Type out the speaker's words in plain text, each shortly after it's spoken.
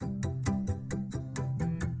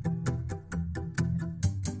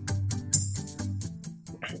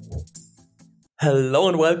Hello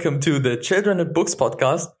and welcome to the Children and Books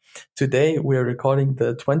podcast. Today we're recording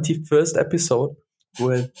the 21st episode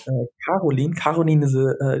with Caroline. Caroline is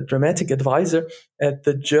a dramatic advisor at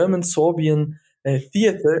the German-Sorbian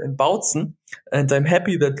Theater in Bautzen. And I'm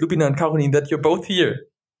happy that Lubina and Caroline, that you're both here.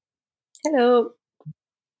 Hello.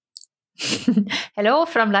 Hello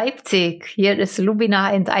from Leipzig. Here is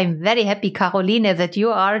Lubina, and I'm very happy, Caroline, that you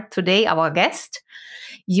are today our guest.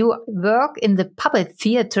 You work in the puppet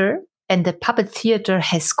theater, and the puppet theater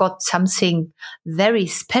has got something very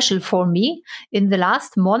special for me. In the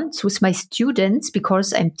last months with my students,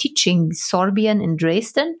 because I'm teaching Sorbian in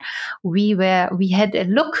Dresden, we had a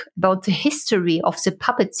look about the history of the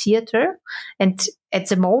puppet theater. And at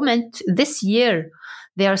the moment, this year,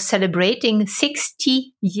 they are celebrating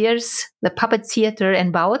 60 years, the puppet theater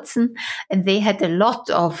in Bautzen, and they had a lot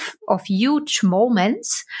of huge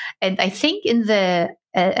moments. And I think in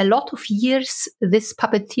a lot of years, this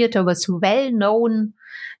puppet theater was well known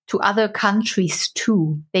to other countries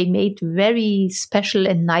too. They made very special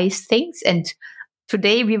and nice things. And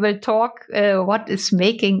today we will talk what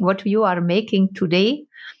you are making today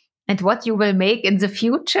and what you will make in the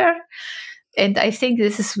future. And I think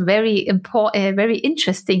this is very important, very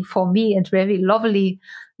interesting for me, and very lovely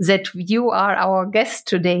that you are our guest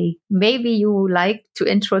today. Maybe you like to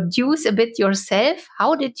introduce a bit yourself.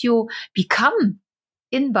 How did you become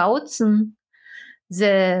in Bautzen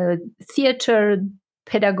the theater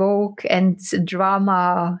pedagogue and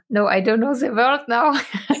drama? No, I don't know the word now.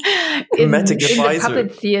 Dramatic advisor. In the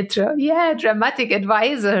puppet theater. Yeah, dramatic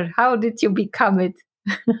advisor. How did you become it?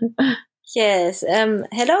 Yes.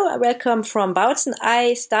 Hello. Welcome from Bautzen.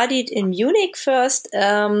 I studied in Munich first,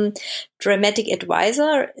 dramatic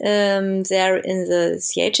advisor, there in the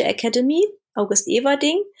Theater Academy, August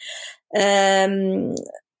Everding.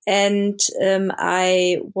 And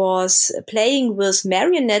I was playing with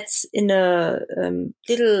marionettes in a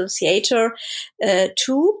little theater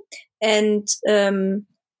too, and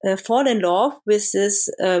fall in love with this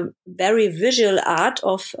very visual art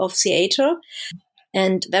of theater,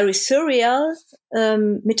 and very surreal,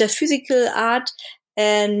 metaphysical art.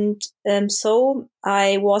 And so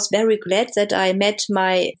I was very glad that I met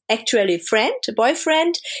my actually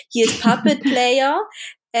boyfriend. He is puppet player.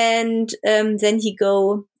 And then he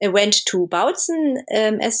went to Bautzen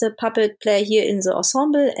as a puppet player here in the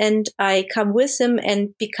ensemble, and I come with him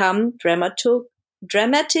and become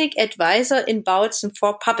dramatic advisor in Bautzen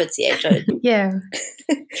for puppet theater. Yeah.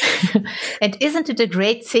 And isn't it a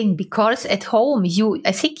great thing? Because at home,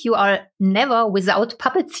 I think you are never without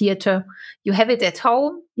puppet theater. You have it at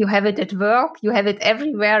home, you have it at work, you have it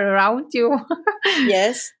everywhere around you.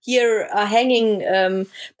 Yes. Here are hanging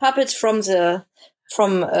puppets from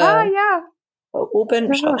open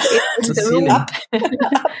the room up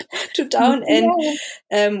to down,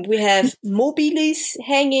 and we have mobiles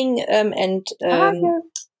hanging and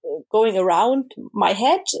going around my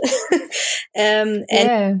head.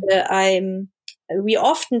 We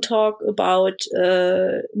often talk about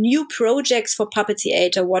new projects for puppet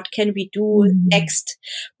theater. What can we do next?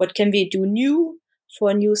 What can we do new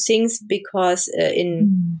for new things? Because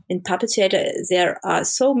in puppet theater there are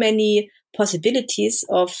so many possibilities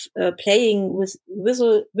of playing with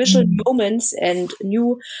visual moments and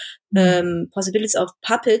new possibilities of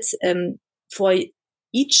puppets for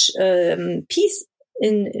each piece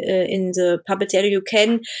in the puppet theater. You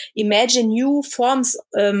can imagine new forms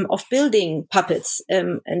of building puppets,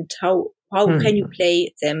 and how can you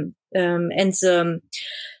play them, and the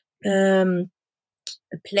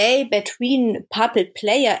play between puppet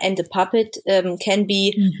player and the puppet can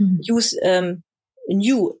be used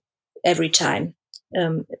new every time.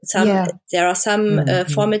 There are some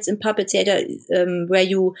formats in puppet theater where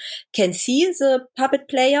you can see the puppet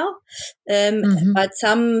player, but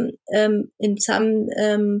in some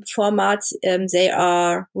formats they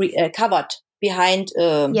are covered behind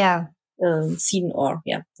scene or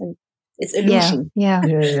and it's illusion.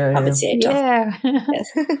 Puppet theater.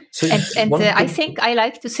 Yes. So I think I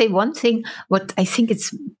like to say one thing. What I think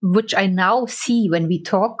which I now see when we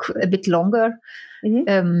talk a bit longer.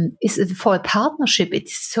 Is for a partnership,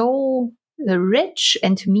 it's so rich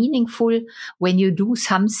and meaningful when you do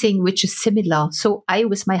something which is similar. So I,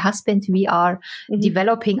 with my husband, we are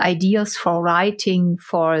developing ideas for writing,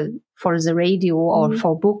 for the radio or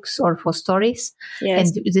for books or for stories.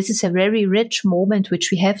 Yes. And this is a very rich moment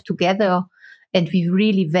which we have together, and we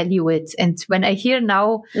really value it. And when I hear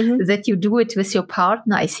now that you do it with your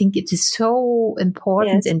partner, I think it is so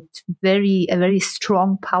important and a very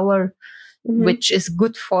strong power, which is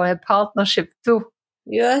good for a partnership too.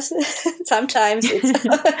 Yes, sometimes it's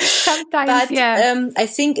sometimes, but I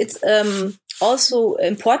think it's also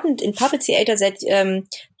important in puppet theater that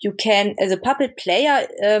you can, as a puppet player,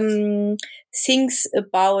 thinks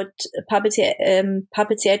about puppet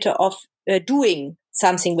theater of doing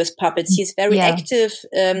something with puppets. He's very active,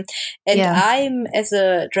 and I'm, as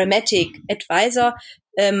a dramatic advisor,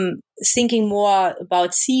 thinking more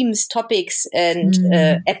about themes, topics, and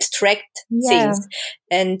abstract things.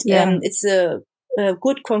 And it's a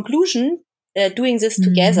good conclusion doing this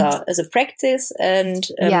together as a practice and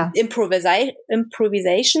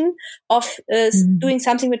improvisation of doing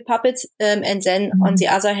something with puppets, and then on the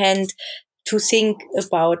other hand, to think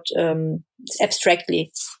about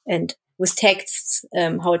abstractly and with texts,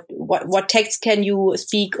 what texts can you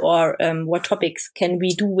speak, or what topics can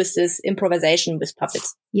we do with this improvisation with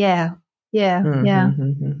puppets? And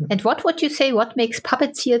what would you say, what makes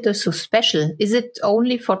puppet theater so special? Is it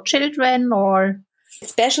only for children, or?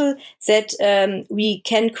 It's special that we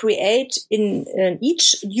can create in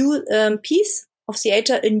each new piece of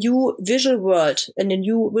theater a new visual world and a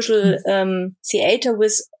new visual theater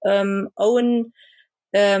with own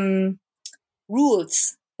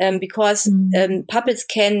rules. Because puppets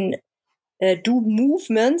can do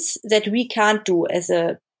movements that we can't do as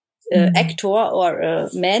a actor or a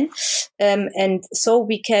man, and so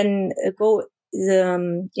we can go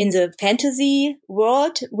in the fantasy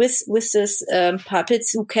world with this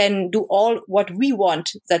puppets who can do all what we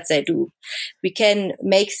want that they do. We can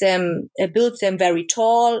make them build them very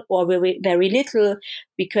tall or very, very little.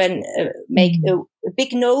 We can make a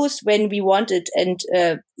big nose when we want it, and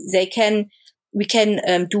we can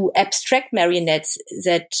do abstract marionettes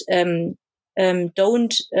that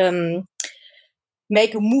don't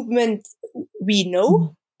make a movement we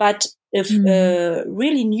know, but if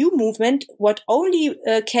really new movement, what only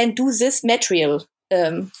can do this material.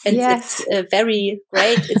 And it's very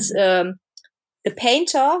great. It's a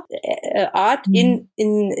painter art in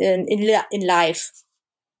life,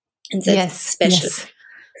 and that's special.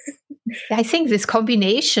 I think this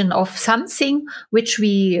combination of something which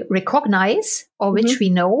we recognize or which we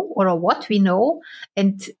know or what we know,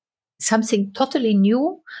 and something totally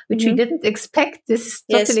new which we didn't expect, this is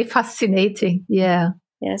totally fascinating. Yes.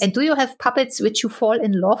 And do you have puppets which you fall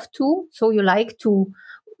in love to? So you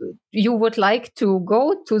would like to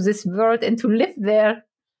go to this world and to live there?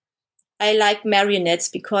 I like marionettes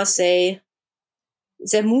because their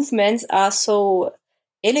movements are so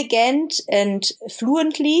elegant and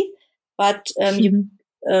fluently, but you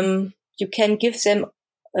can give them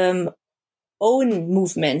own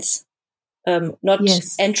movements, not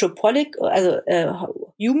anthropomorphic,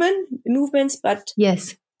 human movements, but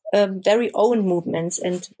very own movements,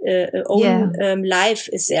 and own life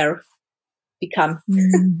is there, becomes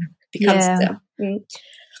there.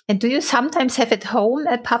 And do you sometimes have at home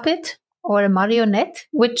a puppet or a marionette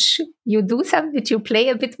which you play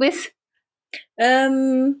a bit with?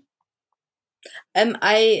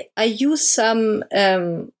 I use some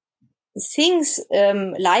things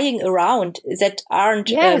lying around that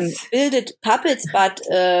aren't builded puppets, but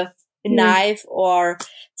a knife or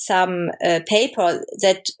some paper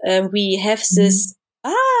that we have this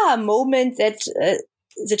moment that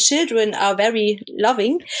the children are very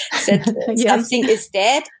loving, that something is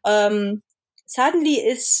dead, suddenly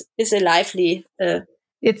is a lively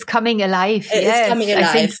it's coming alive. It's coming alive.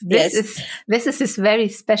 I think this is very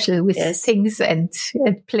special with things and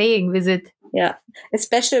playing with it. Yeah,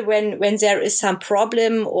 especially when there is some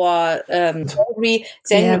problem or worry,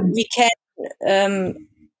 then we can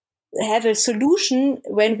have a solution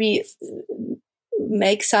when we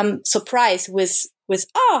make some surprise with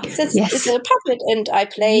it's a puppet, and I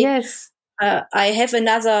play. I have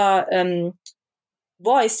another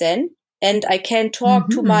voice then, and I can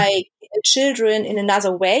talk to my children in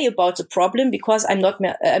another way about the problem, because I'm not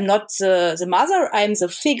the mother. I'm the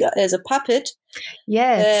figure, the puppet.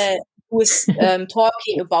 Who's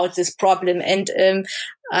talking about this problem, and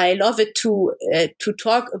I love it to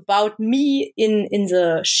talk about me in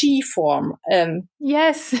the she form.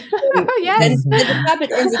 Yes. And the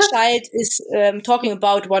puppet and the child is talking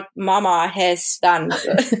about what Mama has done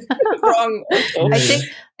wrong.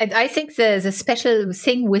 I think the special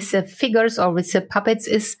thing with the figures or with the puppets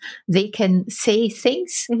is they can say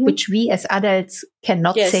things which we as adults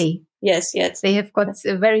cannot say. Yes. They have got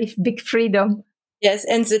a very big freedom. Yes,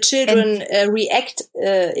 and the children react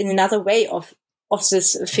in another way of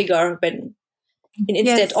this figure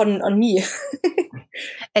instead on me.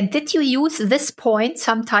 And did you use this point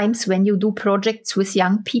sometimes when you do projects with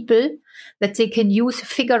young people, that they can use a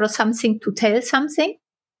figure or something to tell something?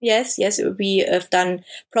 Yes. We have done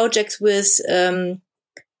projects with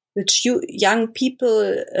young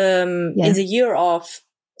people in the year of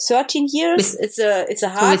 13 years. It's a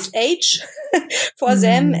hard age for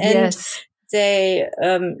them, and they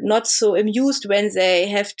not so amused when they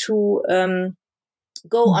have to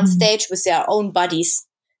go on stage with their own bodies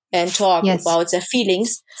and talk about their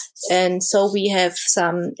feelings. And so we have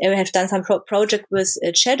done some project with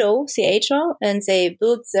Shadow Theater, and they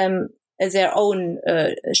built them their own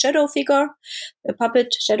shadow figure,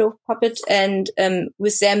 shadow puppet, and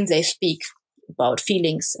with them they speak about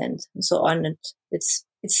feelings and so on. And it's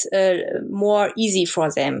more easier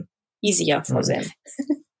for them.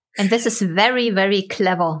 And this is very, very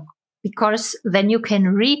clever, because then you can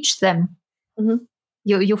reach them. Mm-hmm.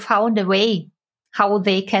 You found a way how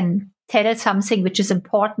they can tell something which is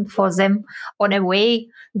important for them on a way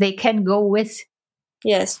they can go with.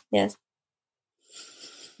 Yes.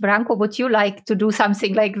 Branko, would you like to do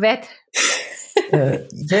something like that?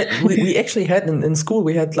 We actually had in school,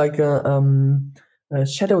 we had like a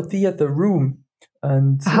shadow theater room.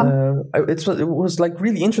 And it was like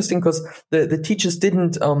really interesting, because the teachers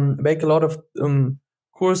didn't make a lot of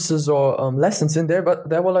courses or lessons in there, but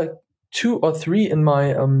there were like 2 or 3 in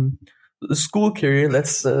my school career,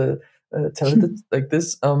 let's tell it like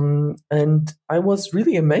this. And I was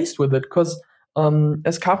really amazed with it, because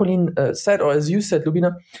as Caroline said, or as you said,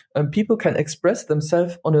 Lubina, people can express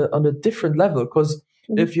themselves on a different level, because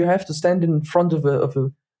if you have to stand in front of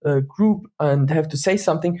a group and have to say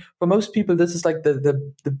something, for most people this is like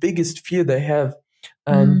the biggest fear they have.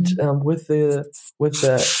 And with the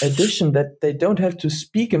addition that they don't have to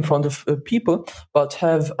speak in front of people, but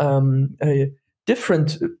have a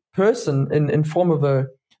different person in form of a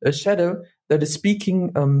shadow that is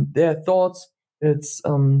speaking their thoughts, it's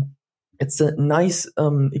a nice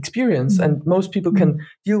experience, and most people can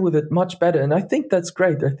deal with it much better. And I think that's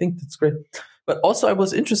great. But also, I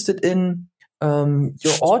was interested in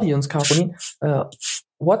your audience, Caroline.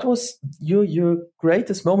 What was your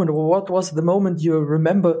greatest moment, or what was the moment you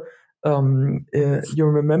remember?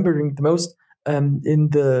 You're remembering the most in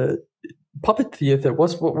the puppet theater.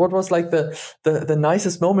 What was like the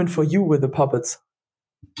nicest moment for you with the puppets?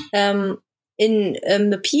 In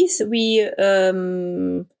the piece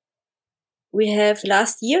we have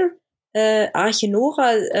last year, Arche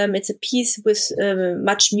Nora. It's a piece with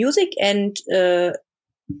much music and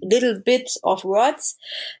little bit of words.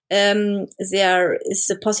 There is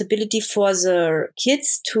a possibility for the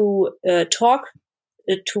kids to talk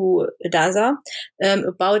to Daza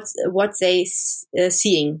about what they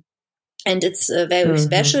seeing. And it's very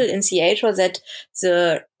special in theater that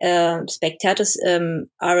the spectators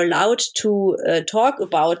are allowed to talk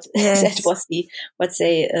about what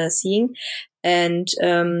they seeing. And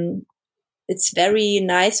it's very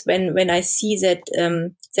nice when I see that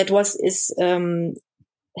that is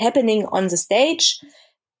happening on the stage,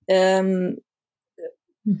 is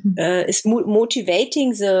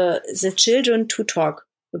motivating the children to talk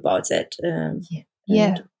about that.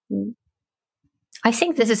 I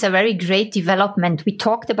think this is a very great development. We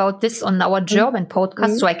talked about this on our German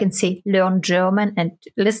podcast, so I can say learn German and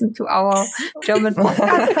listen to our German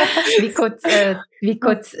podcast. We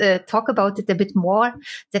could talk about it a bit more.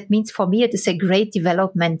 That means for me, it is a great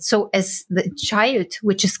development. So as the child,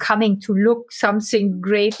 which is coming to look something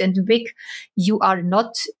great and big, you are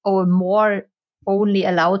not or more only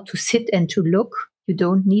allowed to sit and to look. You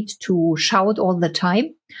don't need to shout all the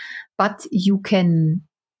time, but you can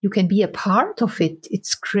be a part of it.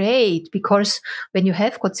 It's great, because when you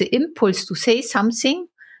have got the impulse to say something,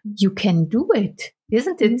 you can do it.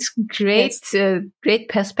 Isn't it great? Yes. Great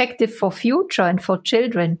perspective for future and for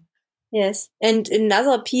children. Yes. And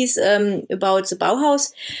another piece about the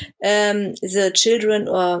Bauhaus, the children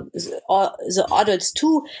or the adults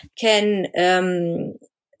too can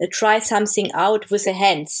try something out with the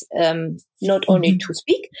hands, not only to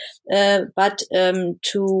speak, but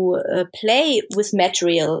to play with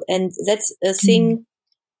material. And that's a thing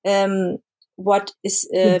what is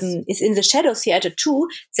in the Shadow Theater too,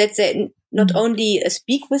 that they not only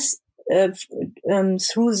speak with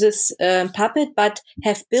through this puppet, but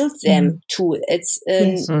have built them too. It's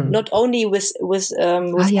not only with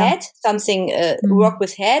head, something work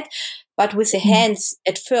with head, but with the hands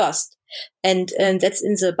at first. And that's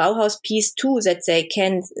in the Bauhaus piece too, that they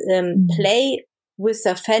can play with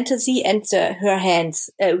their fantasy and her hands,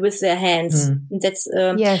 with their hands. And that's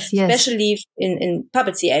especially in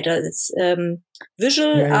puppet theater. It's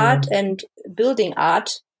visual art and building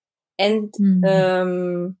art and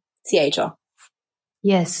theater.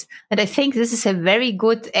 Yes. And I think this is a very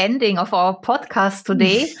good ending of our podcast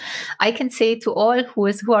today. I can say to all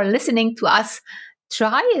who are listening to us,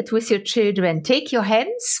 try it with your children. Take your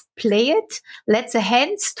hands, play it, let the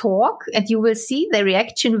hands talk, and you will see the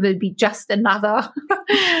reaction will be just another.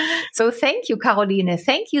 So thank you, Caroline.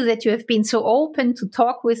 Thank you that you have been so open to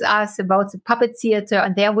talk with us about the puppet theater.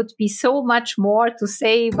 And there would be so much more to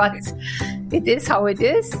say, but it is how it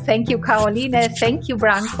is. Thank you, Caroline. Thank you,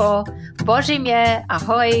 Branko. Božimie,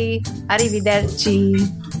 ahoj, arrivederci.